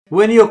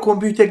When your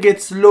computer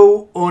gets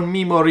low on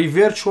memory,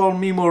 virtual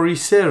memory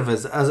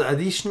serves as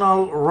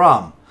additional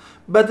RAM,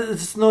 but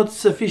it's not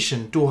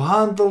sufficient to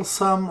handle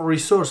some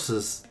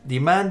resources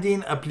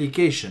demanding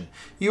application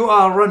you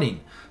are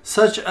running,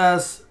 such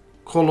as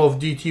Call of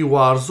Duty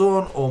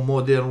Warzone or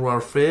Modern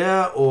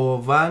Warfare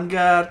or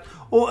Vanguard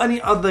or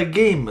any other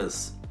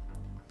games.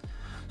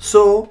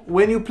 So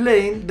when you're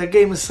playing, the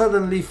game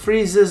suddenly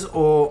freezes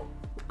or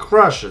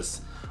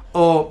crashes,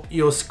 or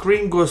your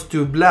screen goes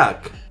to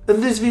black. In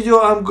this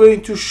video I'm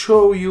going to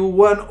show you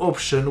one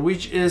option,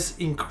 which is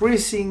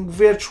increasing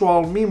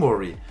virtual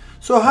memory.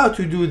 So how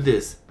to do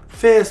this?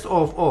 First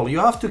of all, you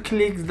have to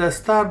click the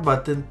start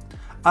button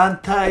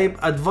and type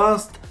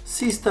advanced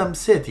system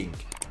setting.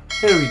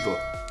 Here we go.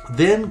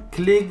 Then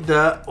click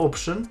the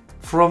option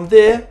from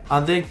there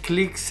and then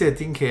click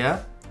setting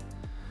here.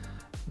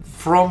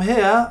 From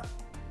here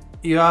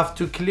you have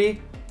to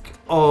click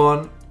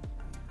on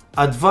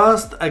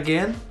advanced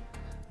again,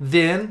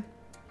 then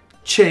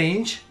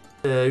change.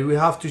 We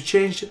have to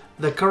change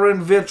the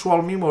current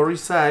virtual memory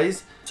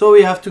size, so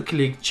we have to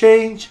click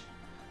change.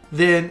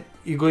 Then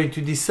you're going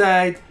to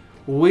decide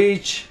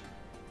which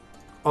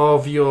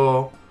of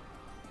your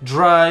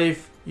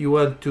drive you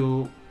want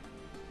to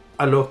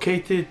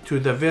allocate it to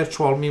the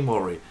virtual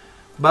memory,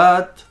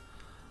 but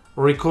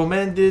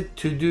recommended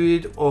to do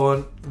it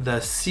on the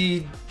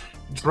C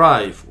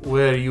drive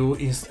where you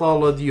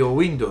installed your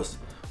Windows,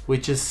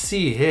 which is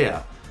C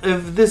here.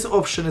 If this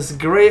option is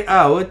grayed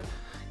out,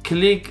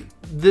 click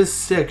this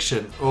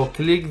section or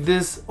click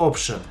this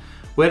option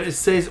where it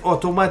says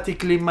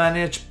automatically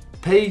manage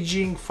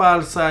paging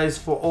file size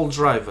for all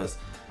drivers.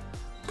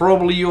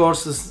 Probably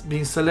yours is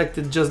being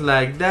selected just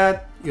like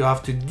that. You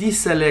have to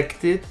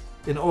deselect it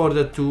in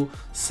order to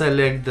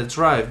select the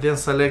drive. Then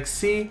select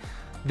C,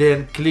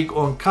 then click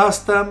on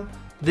custom,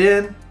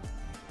 then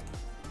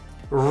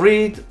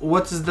read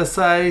what is the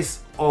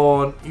size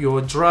on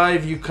your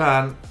drive you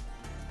can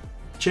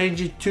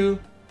change it to.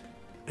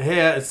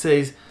 Here it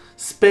says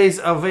space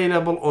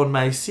available on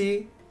my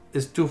C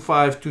is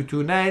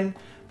 25229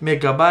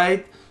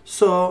 megabyte.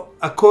 So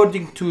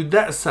according to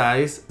that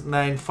size,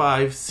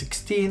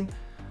 9516,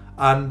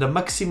 and the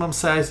maximum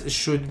size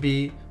should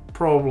be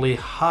probably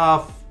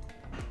half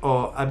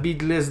or a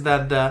bit less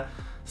than the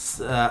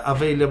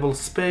available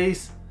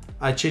space.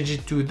 I change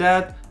it to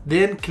that,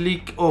 then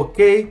click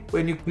OK.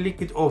 When you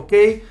click it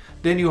OK,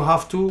 then you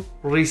have to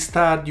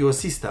restart your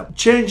system.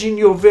 Changing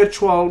your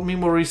virtual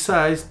memory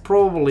size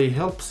probably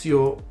helps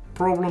your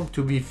problem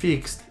to be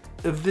fixed.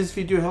 If this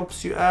video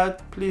helps you out,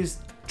 please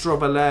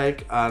drop a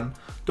like and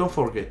don't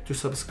forget to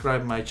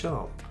subscribe my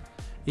channel.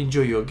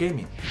 Enjoy your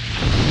gaming.